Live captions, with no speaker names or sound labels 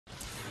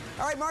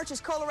All right, March is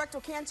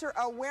Colorectal Cancer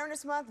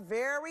Awareness Month.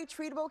 Very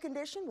treatable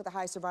condition with a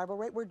high survival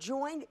rate. We're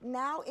joined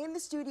now in the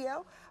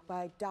studio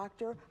by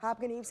Dr.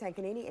 Abhinav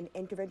Sankineni, an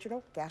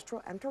interventional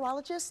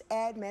gastroenterologist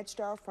at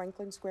MedStar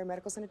Franklin Square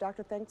Medical Center.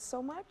 Doctor, thanks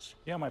so much.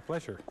 Yeah, my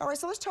pleasure. All right,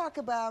 so let's talk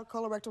about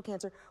colorectal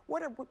cancer.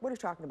 What are you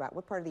talking about?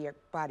 What part of the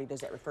body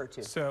does that refer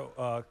to?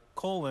 So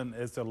colon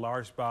is the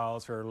large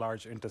bowels or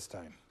large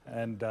intestine,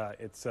 and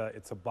it's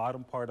a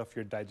bottom part of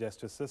your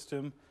digestive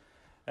system.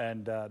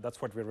 And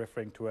that's what we're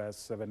referring to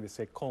as when we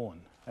say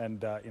colon.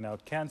 And,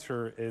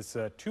 cancer is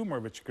a tumor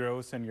which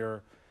grows in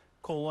your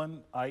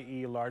colon,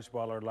 i.e. large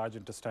bowel or large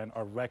intestine,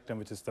 or rectum,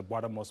 which is the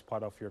bottommost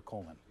part of your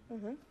colon.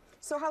 Mm-hmm.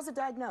 So how's it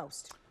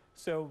diagnosed?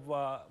 So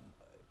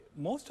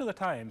most of the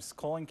times,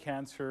 colon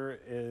cancer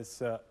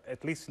is,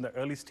 at least in the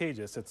early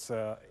stages, it's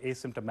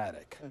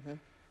asymptomatic. Mm-hmm.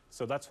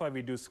 So that's why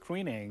we do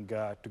screening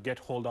to get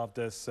hold of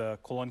this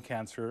colon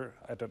cancer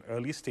at an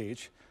early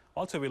stage.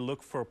 Also, we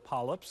look for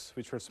polyps,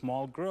 which are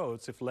small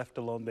growths. If left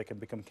alone, they can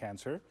become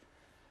cancer.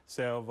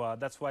 So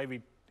that's why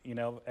we,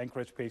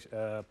 encourage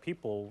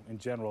people in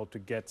general to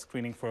get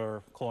screening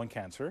for colon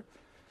cancer.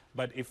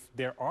 But if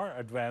there are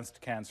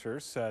advanced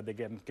cancers, they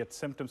can get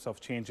symptoms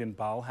of change in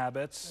bowel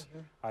habits,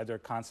 either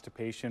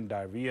constipation,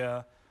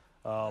 diarrhea.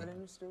 Blood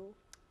in the stool?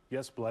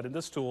 Yes, blood in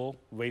the stool,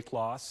 weight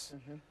loss.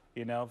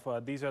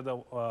 These are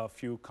the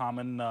few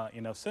common,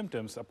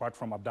 symptoms apart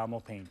from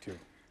abdominal pain too.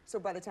 So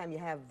by the time you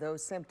have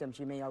those symptoms,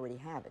 you may already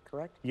have it,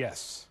 correct?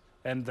 Yes.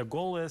 And the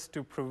goal is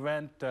to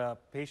prevent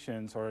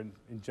patients or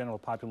in general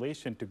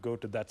population to go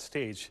to that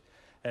stage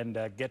and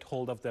get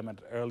hold of them at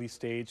an early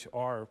stage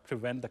or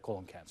prevent the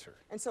colon cancer.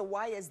 And so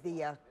why is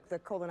the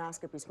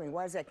colonoscopy screening,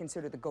 why is that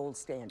considered the gold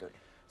standard?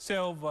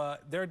 So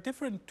there are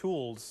different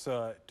tools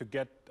to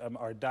get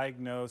or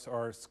diagnose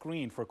or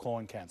screen for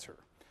colon cancer.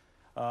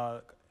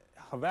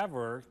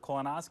 However,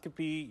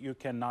 colonoscopy, you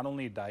can not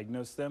only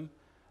diagnose them,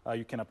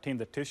 you can obtain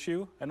the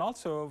tissue, and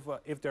also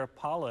if there are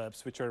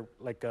polyps, which are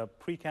like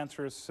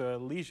precancerous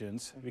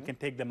lesions, we can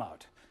take them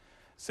out.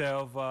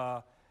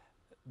 So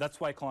that's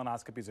why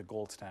colonoscopy is a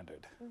gold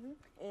standard.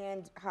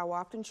 And how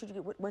often should you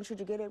get, when should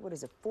you get it? What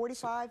is it,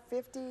 45,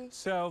 50?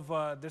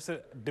 So there's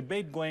a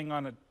debate going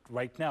on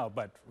right now,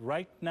 but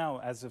right now,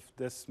 as of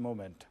this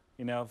moment,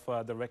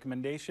 the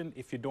recommendation,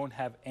 if you don't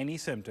have any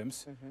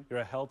symptoms,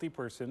 you're a healthy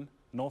person,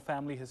 no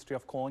family history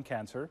of colon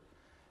cancer,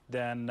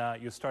 then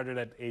you started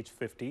at age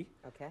 50.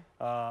 Okay.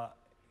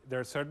 There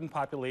are certain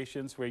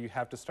populations where you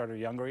have to start at a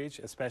younger age,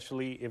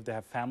 especially if they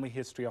have family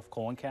history of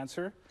colon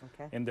cancer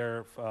in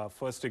their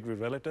first-degree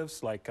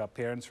relatives, like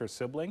parents or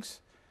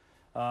siblings.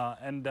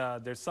 And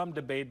there's some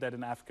debate that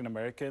in African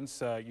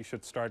Americans, you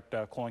should start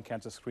colon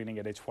cancer screening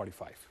at age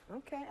 45.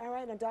 Okay, all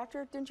right. And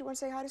doctor, didn't you want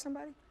to say hi to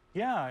somebody?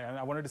 Yeah,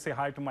 I wanted to say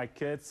hi to my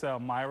kids,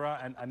 Myra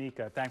and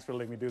Anika. Thanks for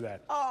letting me do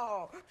that.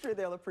 Oh, sure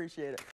they'll appreciate it.